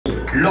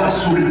Los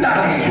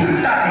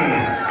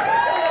Sultanes.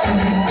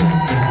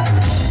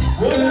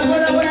 Buenas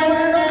noches,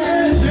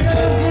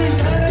 llegaron los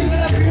Sultanes de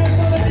la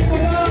fiesta de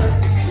Nicolás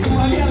y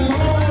María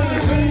Sol.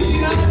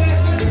 Felicidades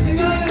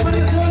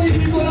María Sol y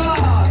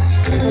Nicolás.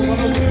 Estos son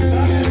los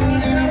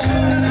Sultanes para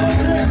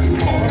que la noche.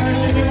 Ahora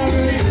el tema que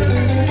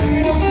dice el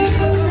señor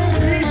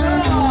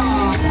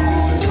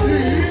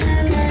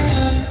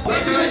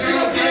Decirle si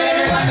no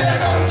quiere bailar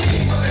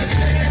contigo,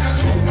 decirle que no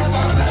sufra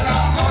por el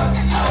amor.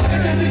 Ahora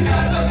que sin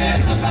caso que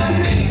tus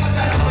amigos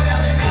te lo voy a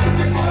dejar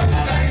por su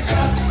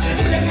traición.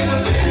 Decirle que no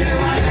quiere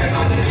bailar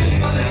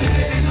contigo,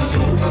 decirle que no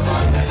sufra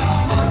por el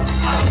amor.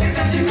 Ahora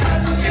que sin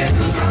caso que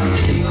tus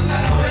amigos te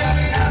lo voy a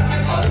dejar por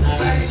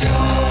su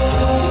traición.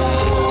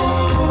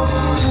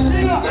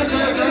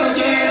 Decirle si no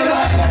quiere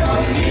bailar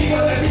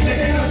contigo, decirle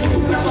que no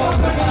sufra por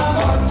el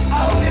amor.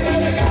 Ahora que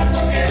sin caso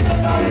que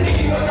tus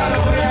amigos te lo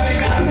voy a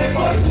dejar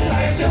por su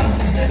traición.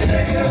 Decirle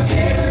que no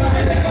quiere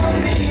bailar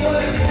conmigo,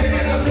 decirle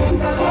que no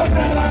sufra por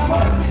el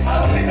amor.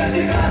 Ahorita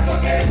sin caso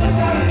que esos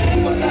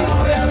amigos te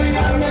voy a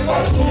vengarme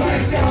por su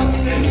traición.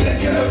 Decirle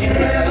que no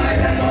quiere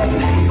bailar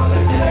conmigo,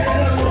 decirle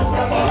que no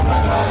sufra por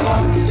el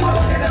amor.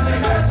 Ahorita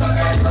sin caso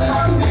que esos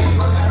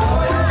amigos te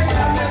voy a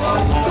vengarme por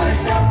su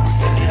traición.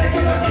 Decirle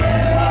que no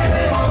quiere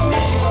bailar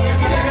conmigo,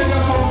 decirle que no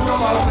sufra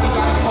por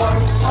el amor.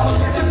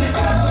 Ahorita sin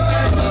caso que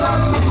esos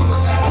amigos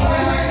te voy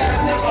a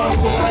vengarme por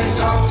su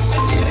traición.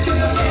 Decirle que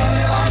no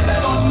quiere bailar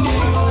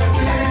conmigo,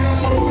 decirle que no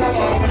sufra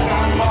por el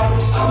amor.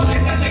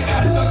 Ahorita sin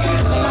caso que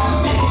esos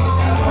amigos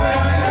te voy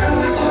a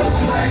vengarme por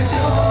su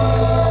traición.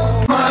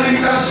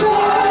 Marica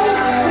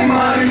soy,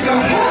 marica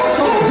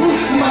foto,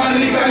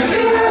 marica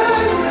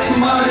quién,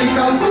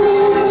 marica tú,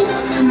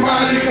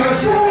 marica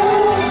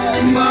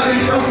soy,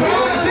 marica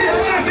foto,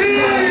 marica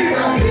quién,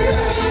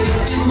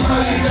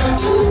 marica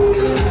tú,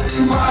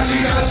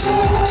 marica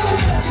soy,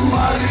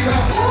 marica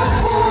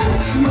foto,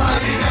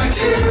 marica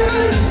quién,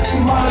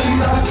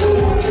 marica tú,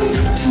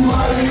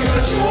 marica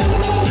soy,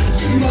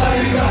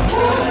 marica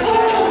foto.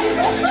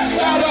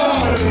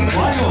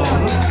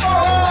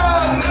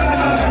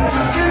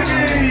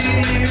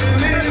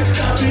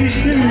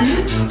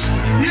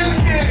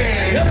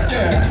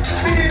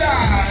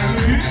 Pilar,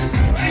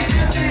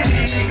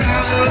 diga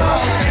lo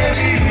que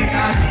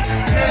diga,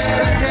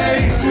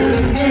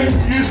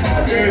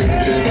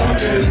 que está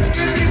bien,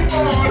 ¿qué te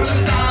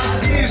importa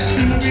si es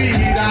tu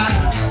vida?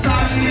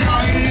 Salí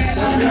ahí,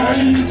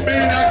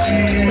 ven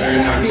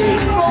aquí,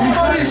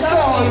 como el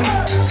sol,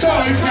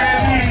 soy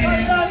feliz.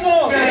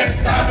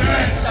 Fiesta,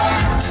 fiesta,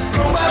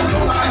 rumba,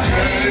 rumba,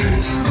 gay,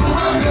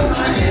 rumba,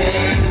 rumba,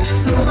 gay,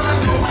 rumba,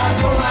 rumba,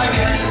 rumba,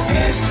 gay,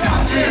 fiesta,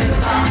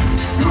 fiesta,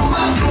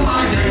 rumba, rumba,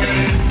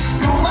 gay,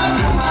 rumba,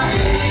 rumba,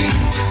 gay,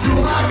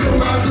 rumba,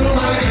 rumba,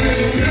 rumba, gay,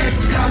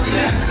 fiesta,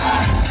 fiesta,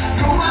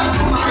 rumba,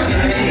 rumba,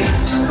 gay,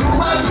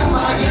 rumba,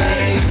 rumba,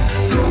 gay,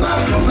 rumba,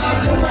 rumba,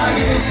 rumba,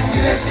 gay,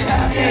 fiesta,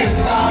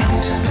 fiesta,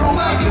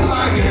 rumba,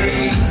 rumba, gay,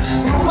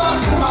 rumba,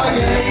 rumba,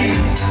 gay,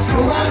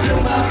 rumba,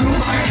 rumba,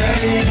 rumba, gay.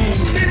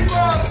 No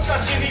importa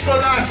si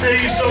Nicolás se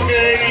hizo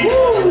gay,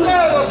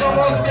 todos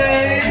somos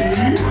gays,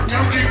 y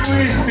aunque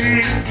cueste,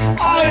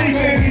 hay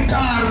que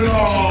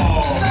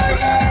evitarlo.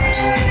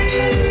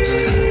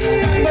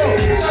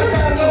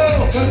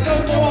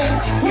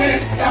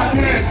 Fiesta,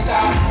 fiesta,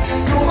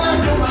 rumba,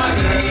 rumba,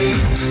 gay,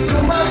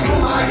 rumba,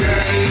 rumba,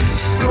 gay,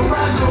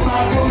 rumba, rumba,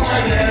 rumba,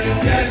 gay,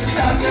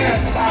 fiesta,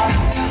 fiesta,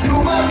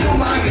 rumba,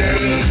 rumba,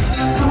 gay,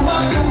 rumba,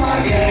 rumba,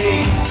 gay,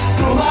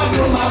 rumba,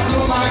 rumba,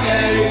 rumba,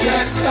 gay,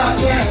 fiesta,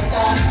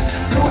 fiesta,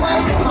 rumba,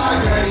 rumba,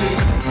 gay,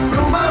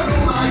 rumba,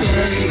 rumba,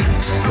 gay,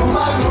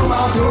 rumba, rumba,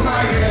 rumba,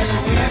 gay,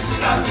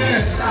 fiesta,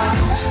 fiesta,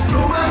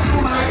 rumba,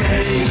 rumba,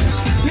 gay.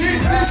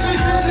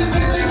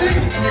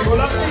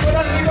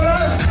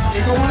 Nicolás,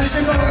 y como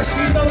dicen los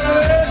recita otra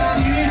vez, y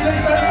dicen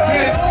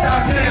Fiesta,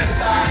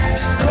 fiesta,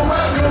 rumba,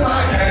 rumba,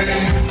 gay,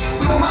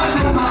 rumba,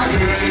 rumba,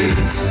 gay,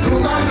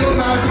 rumba,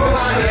 rumba,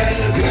 rumba, gay,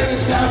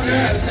 fiesta,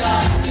 fiesta,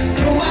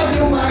 rumba,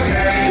 rumba,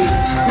 gay,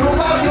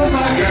 rumba,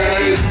 rumba,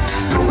 gay,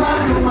 rumba,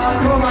 rumba,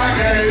 rumba,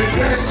 gay,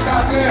 fiesta,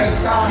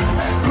 fiesta,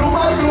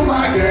 rumba, rumba,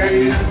 gay,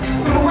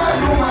 rumba,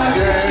 rumba,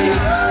 gay,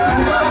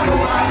 rumba,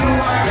 rumba,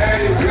 rumba,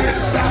 gay,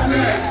 fiesta,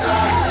 fiesta,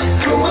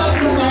 rumba,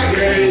 rumba,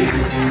 gay,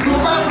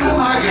 rumba,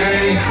 rumba,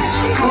 gay,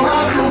 rumba,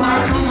 rumba,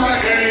 rumba,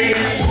 gay.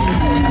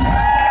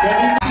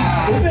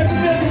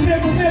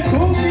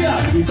 cumbia,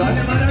 y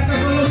dale maraca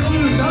con los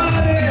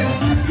Sultanes,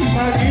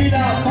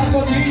 imagina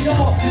Pacotillo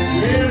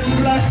y el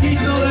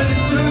flaquito del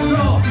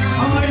churro,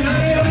 a bailar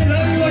y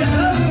bailar y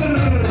bailar.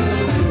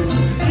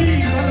 Sí,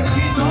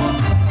 Jorgito,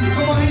 y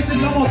como dicen,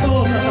 vamos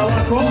todos hasta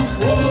abajo.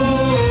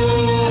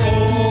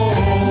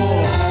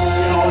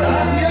 Y ahora,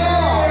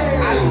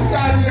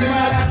 Dale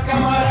maraca,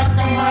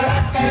 maraca,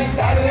 maraca,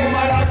 dale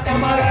maraca,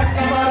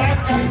 maraca,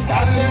 maraca,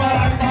 dale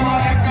maraca,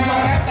 maraca,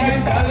 maraca,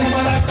 dale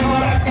maraca,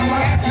 maraca,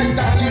 maraca,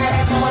 dale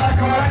maraca,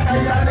 maraca, maraca,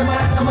 dale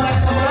maraca,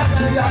 maraca,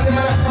 maraca, dale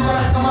maraca,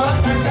 maraca,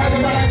 maraca, dale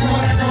maraca,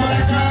 maraca,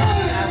 maraca.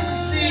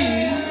 Así,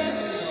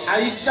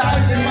 ahí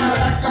sale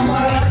maraca,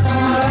 maraca,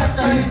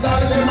 maraca,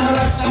 dale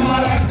maraca,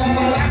 maraca,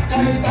 maraca,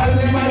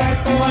 dale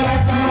maraca,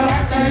 maraca,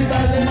 maraca.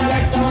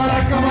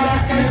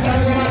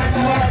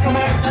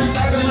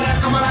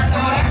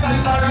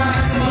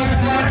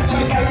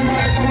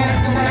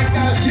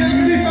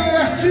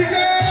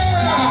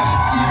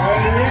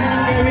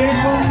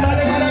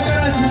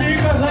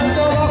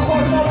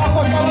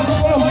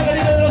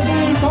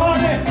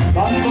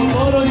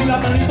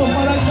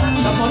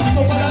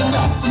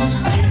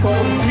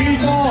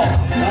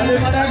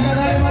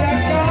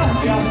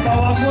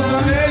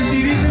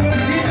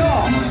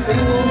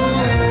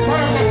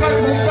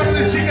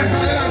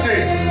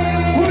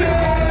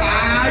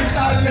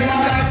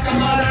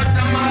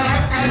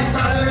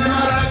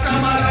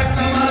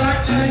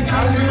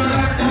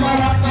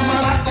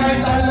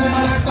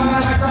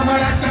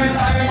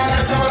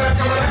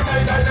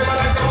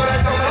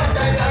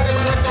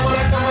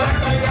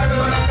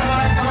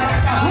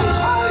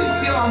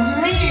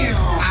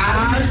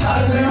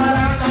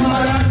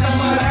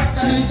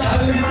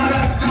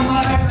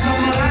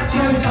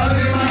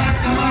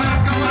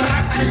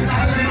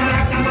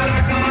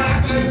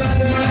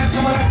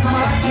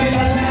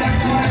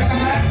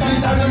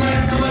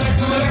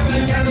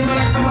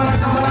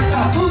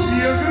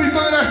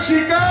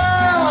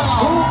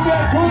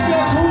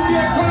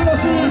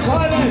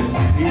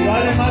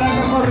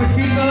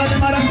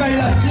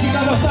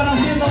 están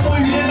haciendo muy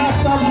bien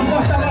hasta abajo,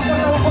 hasta abajo,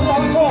 hasta abajo, hasta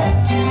abajo.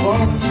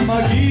 Con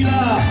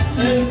Maquila,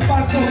 el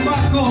Paco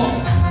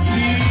y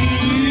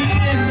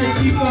este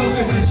chico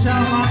que se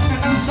llama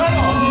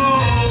Canzano.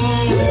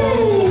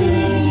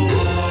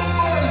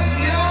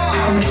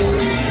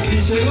 Y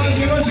llegó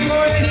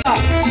esta.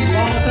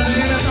 Vamos a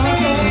terminar hasta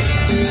abajo.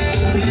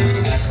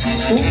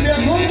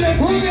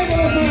 Cumbia con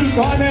los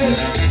Sultanes.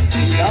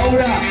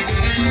 Laura,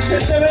 que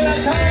te ve la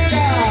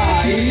tanga.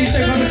 Y dice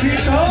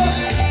Jorgito,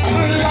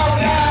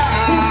 Laura.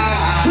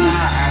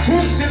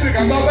 Siempre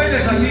cantó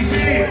bailes así,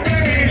 sí.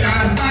 Y la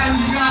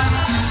tanga,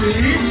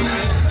 sí.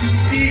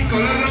 Y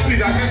con la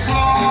rápida que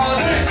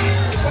soy.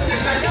 Porque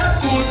sacas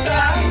tu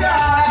tanga.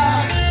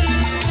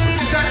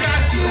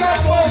 Sacas una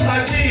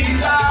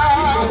bombachita.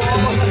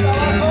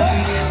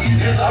 Y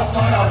te vas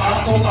para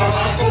abajo, para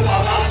abajo, para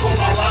abajo,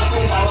 para abajo,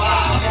 para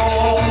abajo.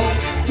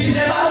 Y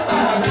te vas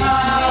para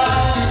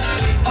atrás.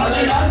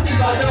 Adelante y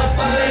para atrás,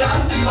 para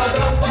adelante y para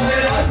atrás, para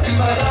adelante y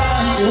para atrás.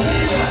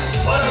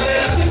 Para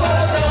adelante y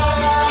para atrás.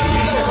 Y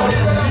te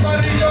corriendo el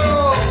amarillo.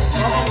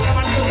 vamos con la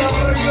manito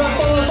para arriba,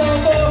 todos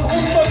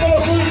juntos con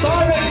los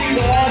Sultanes. Y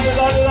dale,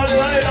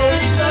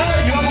 Laurita.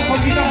 Y vamos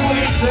Paquita, como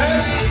dice.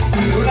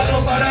 De un lado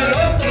para el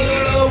otro, de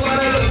un lado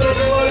para el otro,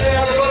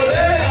 revolea.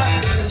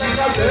 Esta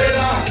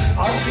cartera,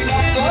 así la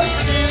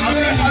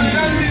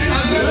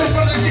Adelante,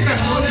 par de chicas.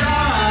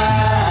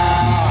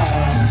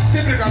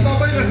 Siempre cantó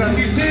bailes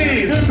así, sí.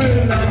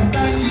 La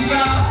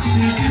tanga,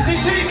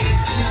 sí.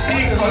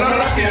 y con la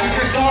rápida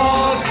que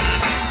sos.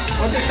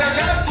 Porque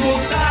sacas tu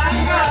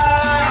tanga.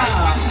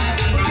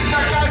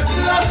 Sacas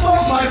la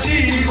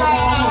bombachita.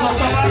 Vamos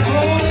hasta abajo,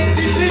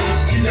 sí.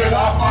 Y te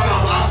vas para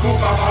abajo,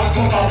 para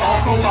abajo, para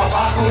abajo, para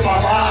abajo, para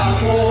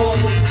abajo.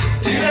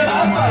 Y te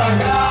vas para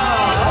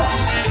atrás.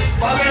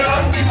 Para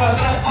adelante y para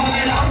atrás, para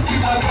adelante y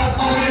para atrás,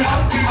 para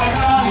adelante y para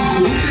atrás.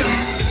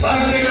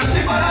 Para adelante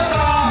y para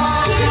atrás.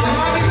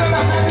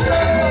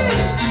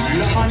 Y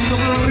la manito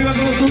para arriba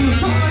con los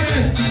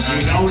Sultanes.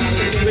 Y Laura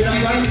que te ve la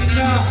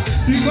tanga.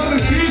 Sí,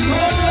 Jorgito.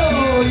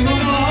 Y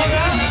vamos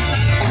ahora.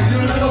 De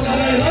un lado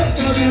para el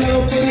otro, de un lado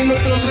por el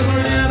otro,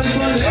 revolea.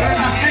 Para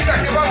las chicas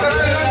que pasan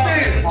adelante.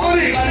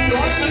 ¡Ori!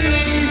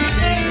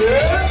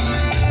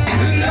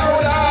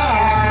 Laura.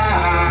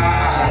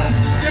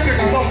 Siempre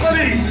con dos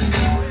Ori.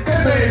 Que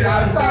ve la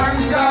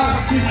tanga.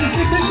 Sí.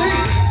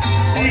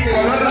 Y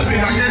con la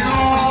rápida que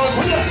sos.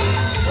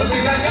 Porque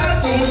sacas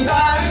tu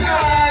tanga.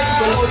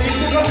 Como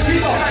dice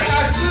Jorgito.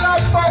 Sacas la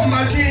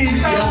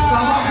bombachita.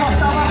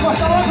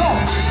 Hasta abajo.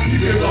 Y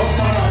te vas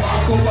para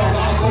abajo, para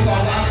abajo, para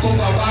abajo,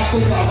 para abajo,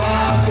 para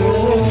abajo.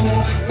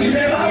 Y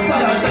te vas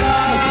para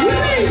atrás.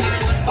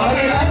 Para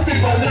adelante y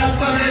para atrás,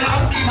 para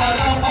adelante y para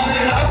atrás, para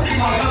adelante y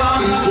para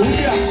atrás.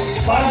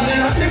 Para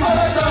adelante y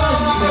para atrás.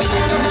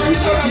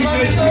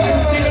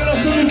 Siguen los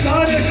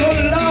Sultanes con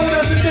Laura,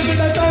 se te ve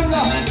la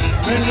tanga.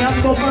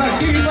 Meneando para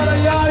aquí y para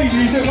allá. Y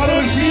dice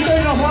Jorgito y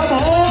nos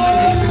vamos.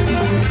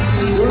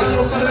 De un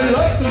lado para el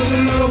otro, de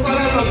un lado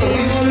para el otro.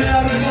 Revolea.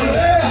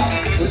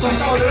 Esa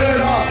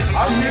cadera,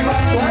 aquí va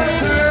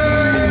fuerte.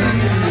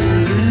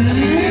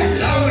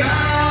 Laura.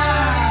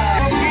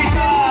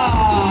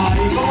 Y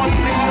como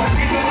dice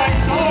Jorgito en la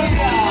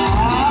historia.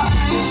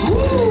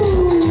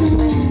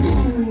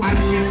 Ay,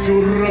 qué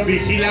churro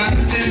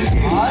vigilante.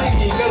 ¡Ay,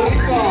 qué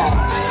rico!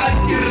 Ay,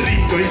 qué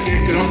rico y qué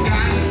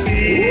crocante.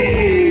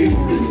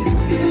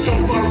 Son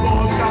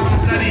formosa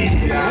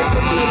manzanilla.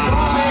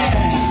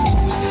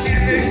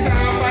 En esta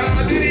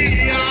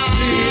panadería.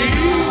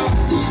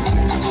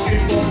 Qué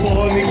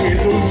bombón y qué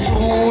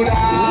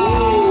dulzura.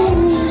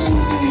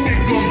 Que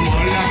como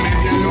la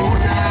media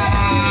luna.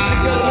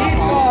 ¡Qué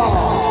rico!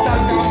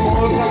 Tan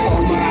famosa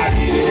como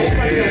aire.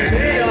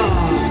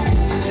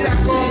 Ya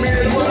comí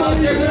el huevo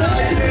y el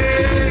aire.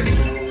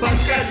 Pan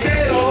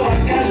casero,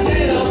 pan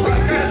casero,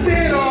 pan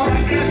casero,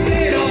 pan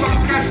casero, pan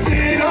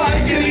casero. Ay,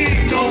 qué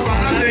lindo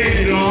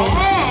panadero.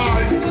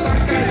 Ay,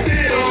 pan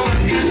casero,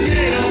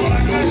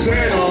 pan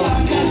casero,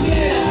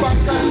 pan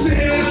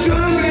casero. Yo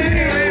no me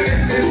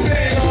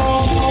desespero.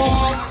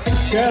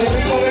 ¡Qué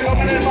rico de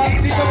comer el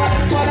pancito con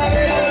el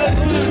panadero de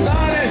los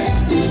Sultanes!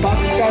 ¡Pan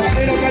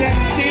casero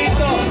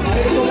calentito! A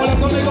ver cómo lo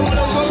come, cómo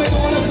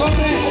lo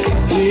come.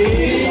 ¡Sí!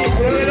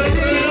 ¡Pruébelo!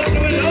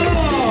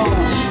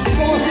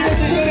 ¿Cómo sigue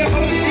esta historia,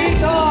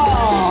 Jorgito?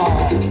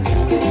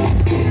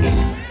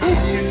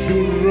 Qué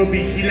churro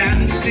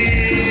vigilante.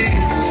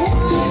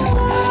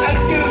 Ay,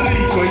 qué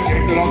rico y qué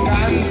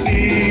crocante.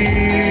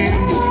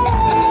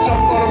 Son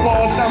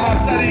formosa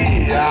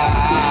manzanilla.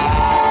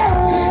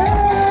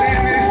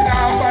 En esta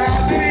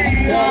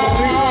panadería.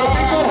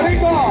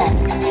 ¡Rico!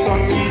 Son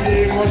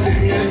guillemos de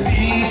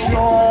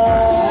mieltillo.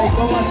 ¡Ay,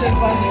 cómo hace el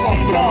pancito!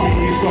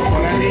 Compromiso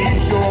con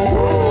anillo.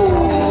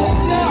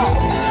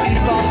 Y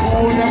bajo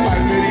una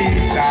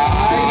palmerita.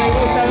 ¡Ay,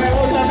 me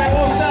gusta!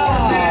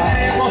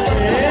 Tenemos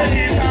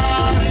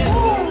tortillitas.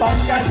 ¡Pan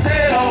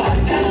casero!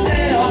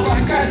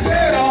 Pan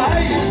casero,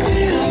 ay,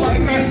 pan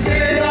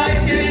casero, ay,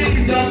 qué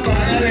lindo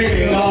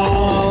panadero.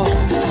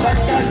 Pan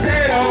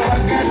casero, pan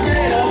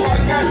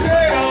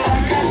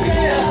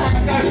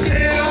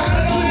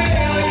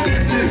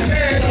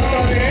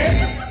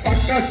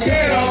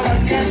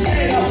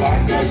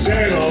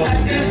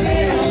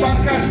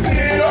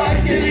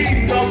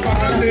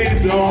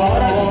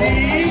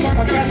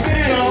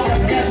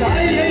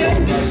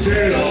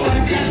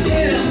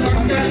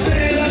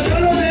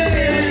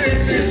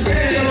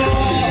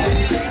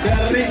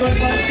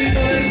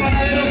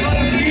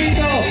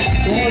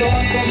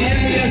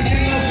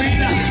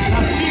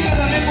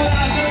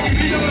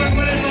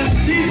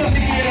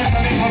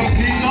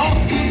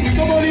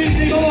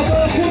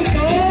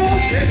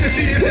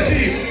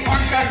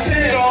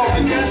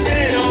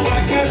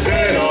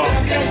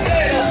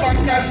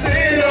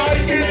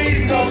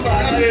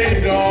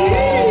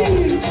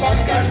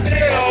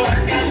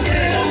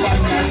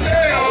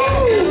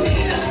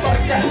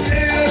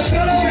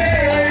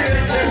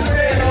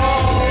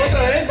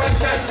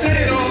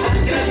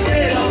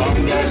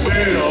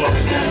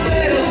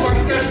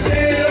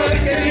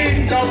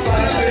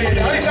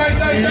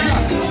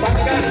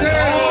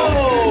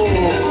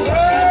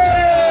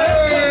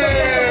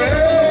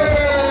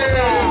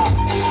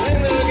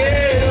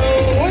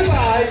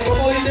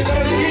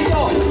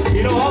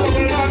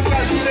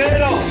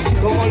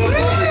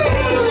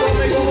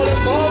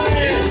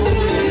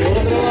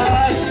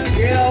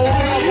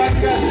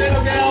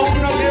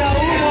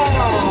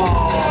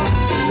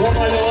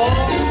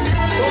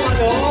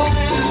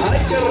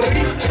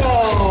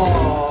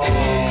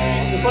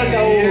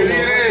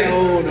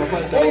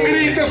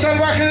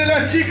salvaje de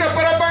las chicas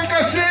para pan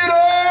casero.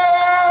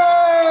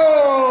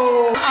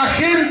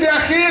 ¡Agente,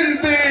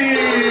 agente!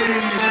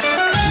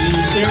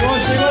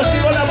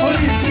 Llegó la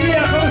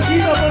policía,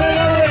 Jorgito, por el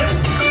orden.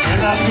 En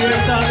la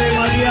fiesta de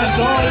María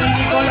Sol y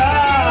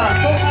Nicolás.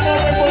 Pongan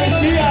orden,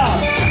 policía.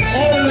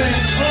 Orden,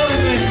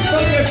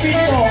 toque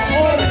pito,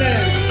 orden.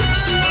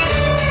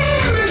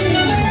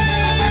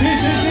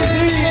 Sí.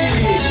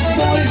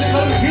 ¿Cómo dice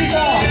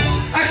Jorgito?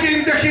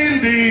 ¡Agente,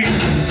 agente!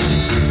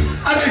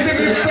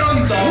 ¡Arrésteme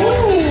pronto!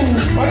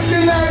 ¡Porque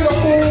la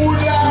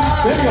locura!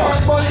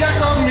 Voy a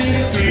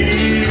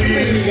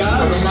cometer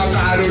por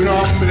matar a un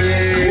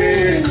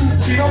hombre.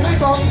 Si no me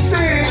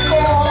contesto,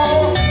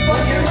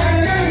 porque me han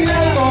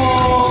engañado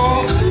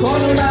con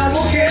una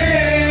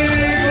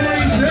mujer. ¿Cómo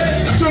dice?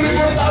 Yo le he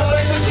cortado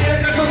ese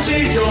cierre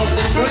calzoncillo,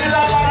 yo le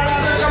lavaba la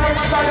ropa en el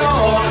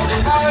pantalón.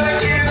 Ahora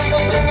quiero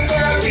comprar un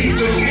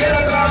gatito, quiero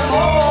otro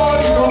amor.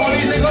 ¿Cómo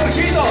dice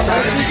Jorgito?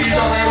 ¿Sabes,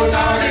 chiquito, me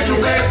gustaba mi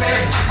chupete?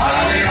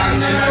 Ahora de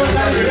grande me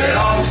gusta el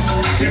biberón.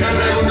 Si me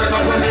preguntan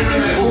por mi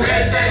primer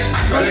juguete,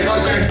 yo le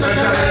contesto el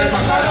cierre del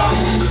pantalón.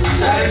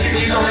 ¿Sabes,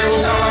 chiquito, me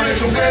gustaba mi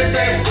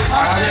chupete?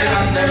 Ahora de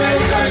grande me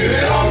gusta el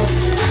biberón.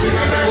 Si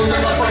me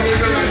preguntan por mi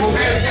primer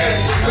juguete,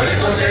 yo le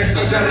contesto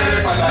el cierre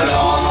del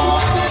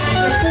pantalón.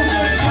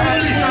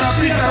 La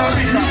pista.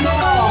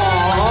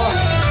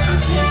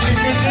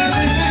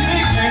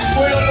 En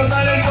cuero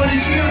total el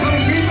policía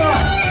Jorgito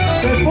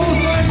se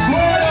puso en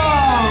cuero.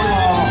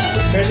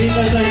 Qué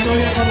linda esta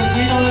historia,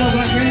 Jorgito, de los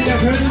agentes.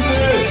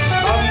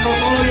 Dando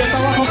todo y hasta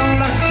abajo con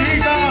las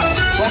chicas,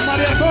 con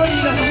María Sol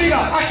y las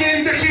amigas.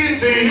 Agente,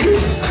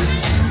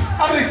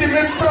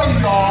 arrésteme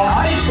pronto.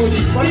 ¡Ay,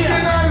 Porque policía!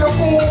 la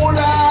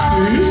locura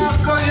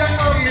voy a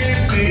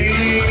cometer.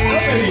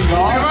 Se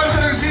va el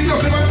trencito,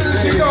 se va el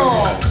trencito.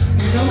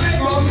 No me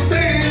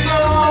contengo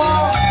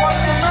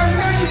porque me han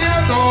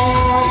engañado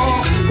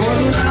con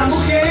una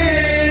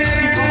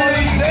mujer. ¿Cómo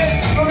dice?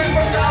 No me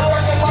importaba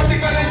tomate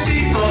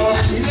calentito.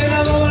 Y de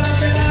la boda no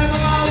te la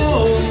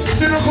acabamos.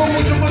 Se enojó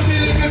mucho porque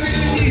le metí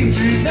el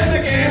Se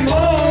me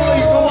quemó.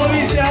 ¿Y cómo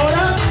dice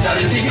ahora? ya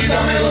de chiquito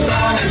me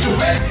gustaba mi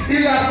chupete. Y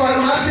la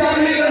farmacia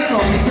me la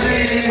compré.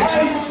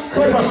 ¡Ay,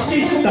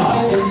 Jorgito!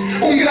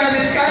 Un gran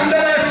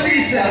escándalo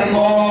así se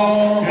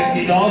armó.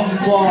 ¡Qué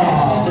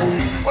quilombo!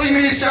 Hoy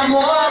me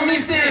llamó a mi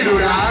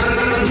celular.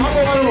 Vamos,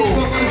 Balú.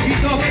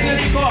 Jorgito, ¿qué te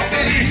dijo? Se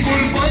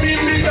disculpó y me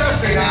invitó a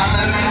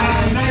cenar.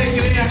 No le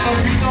creas,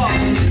 Jorgito.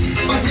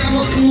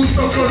 Paseamos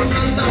juntos por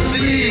Santa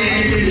Fe.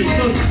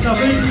 Santa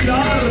Fe y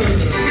Pilar.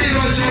 Pero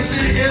yo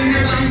sé que él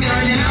me va a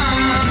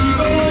engañar.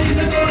 ¿Cómo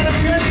dice toda la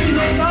gente? Y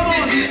nos vamos.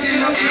 Y si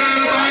no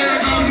quiero vaya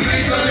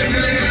conmigo,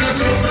 decirle que no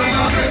sufro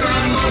más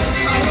besando.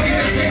 Aunque en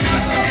ese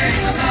caso que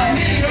estos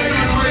amigos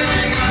ya no voy a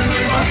vengarme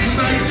por su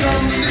traición.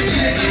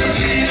 Decirle que no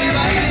quiere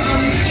vaya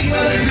conmigo,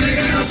 decirle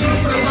que no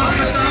sufro más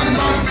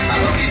besando.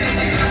 Aunque en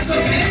ese caso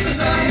que estos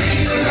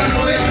amigos ya no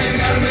voy a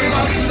vengarme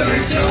por su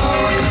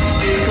traición.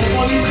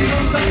 ¿Cómo dice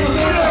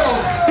Gonzalo?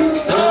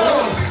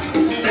 2,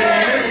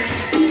 3,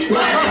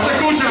 4, no se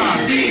escucha.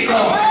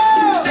 5,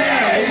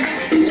 6,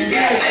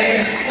 7,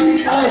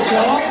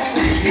 8,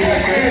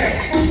 7,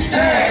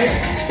 6,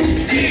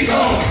 5,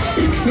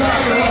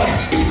 4,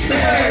 3,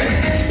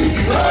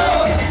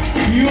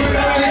 2, Y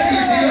una vez